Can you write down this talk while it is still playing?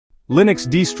Linux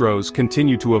distros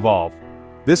continue to evolve.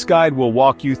 This guide will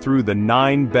walk you through the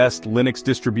 9 best Linux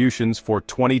distributions for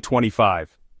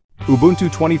 2025. Ubuntu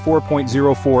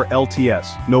 24.04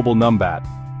 LTS, Noble Numbat.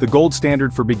 The gold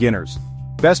standard for beginners.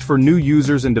 Best for new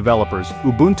users and developers,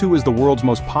 Ubuntu is the world's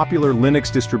most popular Linux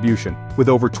distribution, with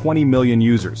over 20 million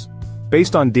users.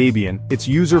 Based on Debian, it's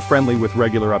user-friendly with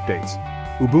regular updates.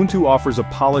 Ubuntu offers a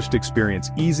polished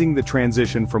experience, easing the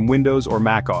transition from Windows or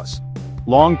macOS.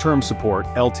 Long-term support,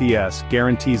 LTS,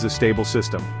 guarantees a stable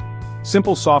system.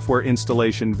 Simple software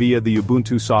installation via the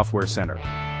Ubuntu Software Center.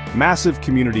 Massive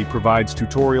community provides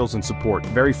tutorials and support,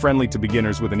 very friendly to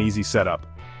beginners with an easy setup.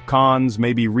 Cons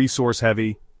may be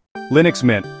resource-heavy. Linux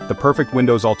Mint, the perfect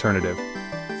Windows alternative.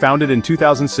 Founded in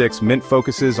 2006, Mint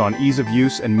focuses on ease of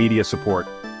use and media support.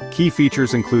 Key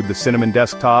features include the Cinnamon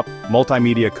desktop,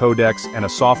 multimedia codecs, and a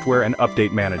software and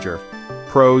update manager.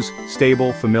 Pros,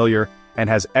 stable, familiar, and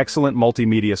has excellent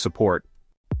multimedia support.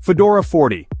 Fedora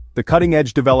 40, the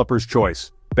cutting-edge developer's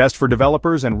choice. Best for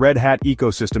developers and Red Hat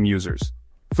ecosystem users.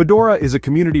 Fedora is a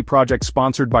community project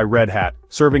sponsored by Red Hat,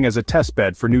 serving as a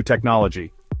testbed for new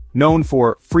technology. Known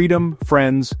for freedom,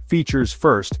 friends, features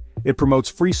first, it promotes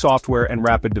free software and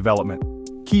rapid development.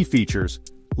 Key features: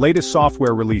 latest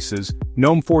software releases,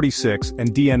 GNOME 46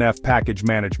 and DNF package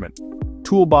management.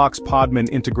 Toolbox Podman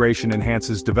integration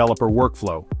enhances developer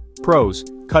workflow. Pros: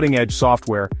 cutting-edge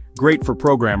software, great for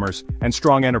programmers, and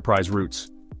strong enterprise roots.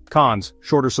 Cons: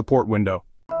 shorter support window.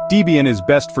 Debian is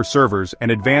best for servers and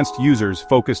advanced users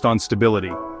focused on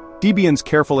stability. Debian's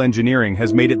careful engineering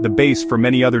has made it the base for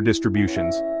many other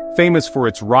distributions, famous for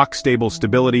its rock-stable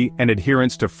stability and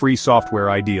adherence to free software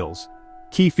ideals.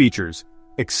 Key features: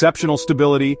 exceptional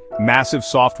stability, massive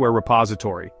software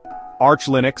repository. Arch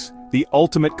Linux, the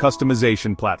ultimate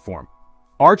customization platform.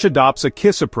 Arch adopts a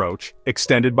KISS approach,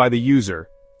 extended by the user.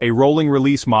 A rolling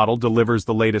release model delivers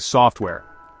the latest software.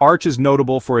 Arch is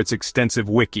notable for its extensive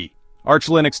wiki. Arch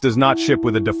Linux does not ship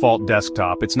with a default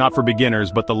desktop. It's not for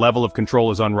beginners, but the level of control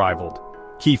is unrivaled.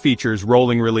 Key features: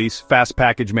 rolling release, fast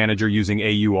package manager using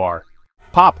AUR.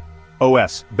 Pop!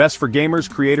 OS, best for gamers,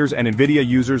 creators, and NVIDIA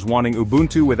users wanting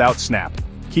Ubuntu without Snap.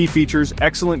 Key features: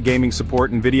 excellent gaming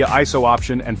support, NVIDIA ISO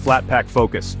option, and Flatpak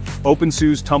focus.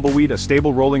 OpenSUSE Tumbleweed, a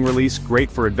stable rolling release,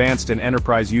 great for advanced and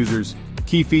enterprise users.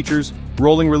 Key features: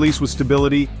 rolling release with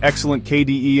stability, excellent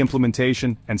KDE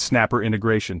implementation, and Snapper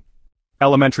integration.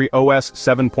 Elementary OS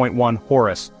 7.1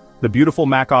 Horus, the beautiful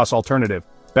macOS alternative,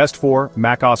 best for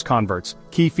macOS converts.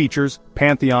 Key features: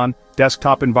 Pantheon,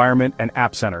 desktop environment, and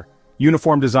App Center.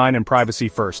 Uniform design and privacy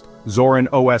first.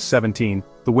 Zorin OS 17,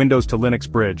 the Windows to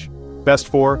Linux bridge. Best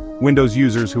for Windows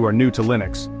users who are new to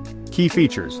Linux. Key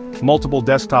features: multiple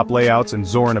desktop layouts and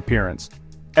Zorin appearance.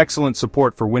 Excellent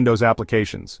support for Windows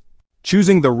applications.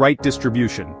 Choosing the right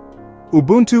distribution.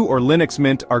 Ubuntu or Linux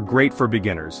Mint are great for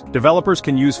beginners. Developers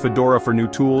can use Fedora for new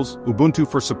tools, Ubuntu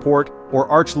for support, or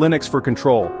Arch Linux for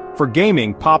control. For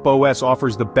gaming, Pop! OS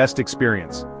offers the best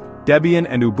experience. Debian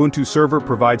and Ubuntu Server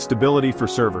provide stability for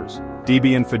servers.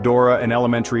 Debian, Fedora, and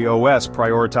Elementary OS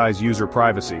prioritize user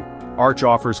privacy. Arch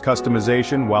offers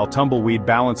customization while Tumbleweed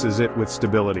balances it with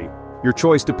stability. Your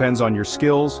choice depends on your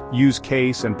skills, use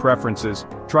case, and preferences.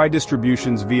 Try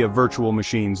distributions via virtual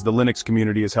machines. The Linux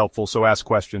community is helpful, so ask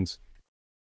questions.